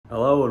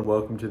Hello and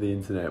welcome to the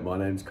internet. My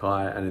name's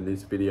Kai, and in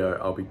this video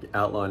I'll be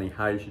outlining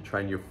how you should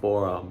train your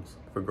forearms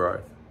for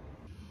growth.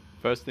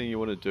 First thing you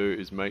want to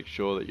do is make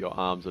sure that your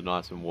arms are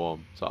nice and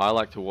warm. So I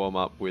like to warm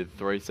up with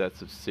 3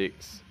 sets of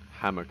 6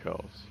 hammer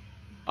curls.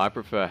 I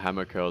prefer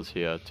hammer curls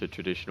here to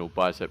traditional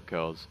bicep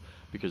curls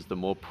because the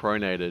more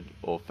pronated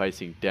or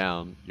facing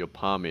down your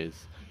palm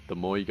is, the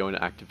more you're going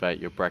to activate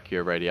your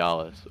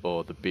brachioradialis,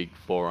 or the big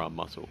forearm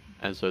muscle.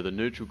 And so the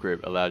neutral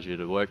grip allows you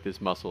to work this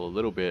muscle a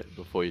little bit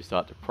before you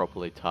start to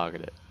properly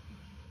target it.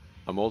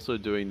 I'm also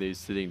doing these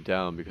sitting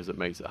down because it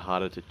makes it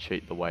harder to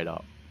cheat the weight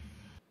up.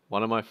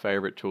 One of my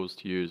favorite tools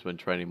to use when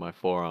training my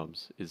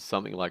forearms is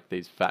something like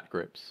these fat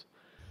grips.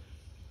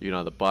 You can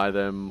either buy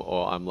them,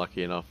 or I'm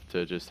lucky enough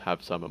to just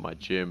have some at my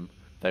gym.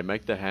 They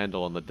make the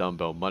handle on the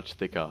dumbbell much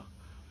thicker,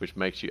 which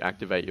makes you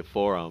activate your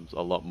forearms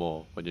a lot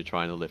more when you're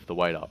trying to lift the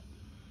weight up.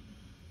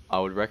 I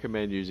would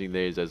recommend using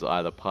these as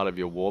either part of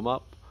your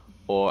warm-up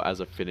or as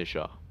a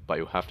finisher, but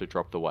you'll have to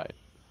drop the weight.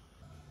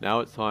 Now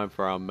it's time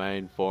for our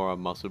main forearm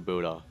muscle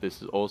builder.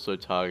 This is also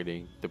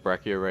targeting the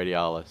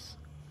brachioradialis,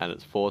 and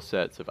it's 4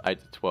 sets of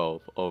 8 to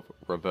 12 of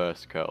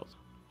reverse curls.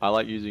 I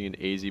like using an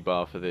easy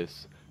bar for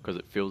this because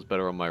it feels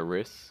better on my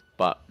wrists,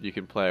 but you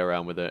can play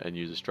around with it and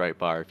use a straight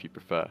bar if you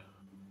prefer.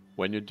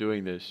 When you're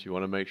doing this, you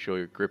want to make sure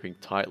you're gripping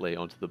tightly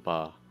onto the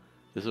bar.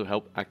 This will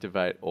help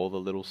activate all the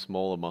little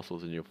smaller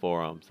muscles in your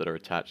forearms that are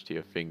attached to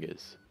your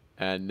fingers.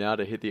 And now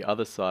to hit the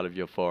other side of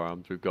your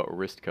forearms, we've got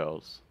wrist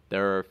curls.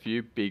 There are a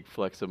few big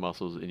flexor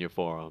muscles in your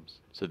forearms,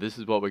 so this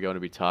is what we're going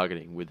to be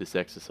targeting with this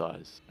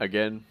exercise.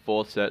 Again,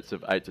 4 sets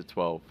of 8 to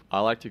 12.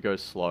 I like to go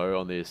slow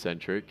on the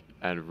eccentric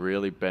and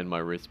really bend my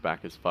wrists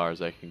back as far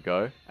as I can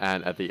go,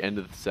 and at the end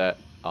of the set,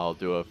 I'll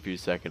do a few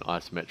second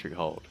isometric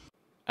hold.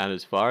 And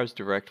as far as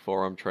direct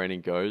forearm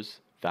training goes,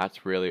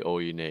 that's really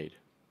all you need.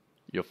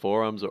 Your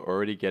forearms are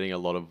already getting a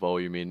lot of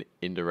volume in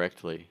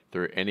indirectly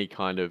through any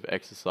kind of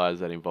exercise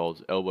that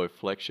involves elbow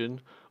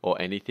flexion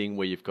or anything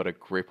where you've got a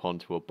grip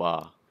onto a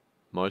bar.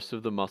 Most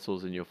of the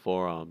muscles in your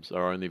forearms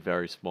are only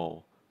very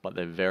small, but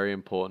they're very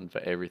important for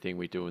everything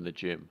we do in the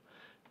gym,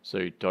 so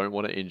you don't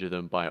want to injure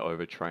them by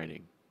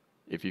overtraining.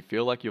 If you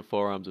feel like your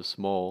forearms are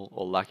small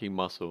or lacking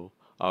muscle,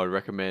 I would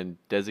recommend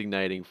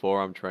designating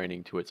forearm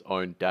training to its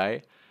own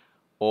day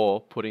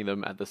or putting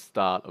them at the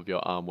start of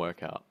your arm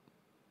workout.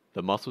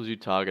 The muscles you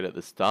target at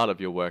the start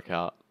of your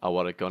workout are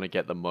what are going to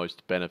get the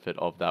most benefit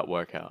of that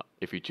workout.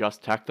 If you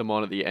just tack them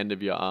on at the end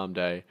of your arm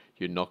day,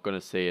 you're not going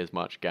to see as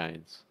much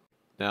gains.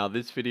 Now,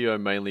 this video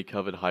mainly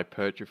covered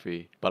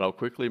hypertrophy, but I'll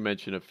quickly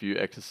mention a few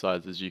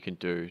exercises you can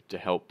do to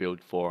help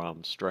build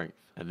forearm strength.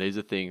 And these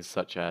are things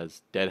such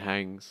as dead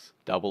hangs,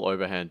 double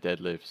overhand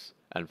deadlifts,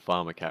 and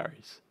farmer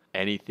carries.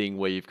 Anything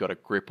where you've got to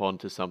grip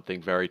onto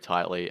something very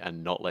tightly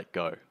and not let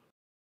go.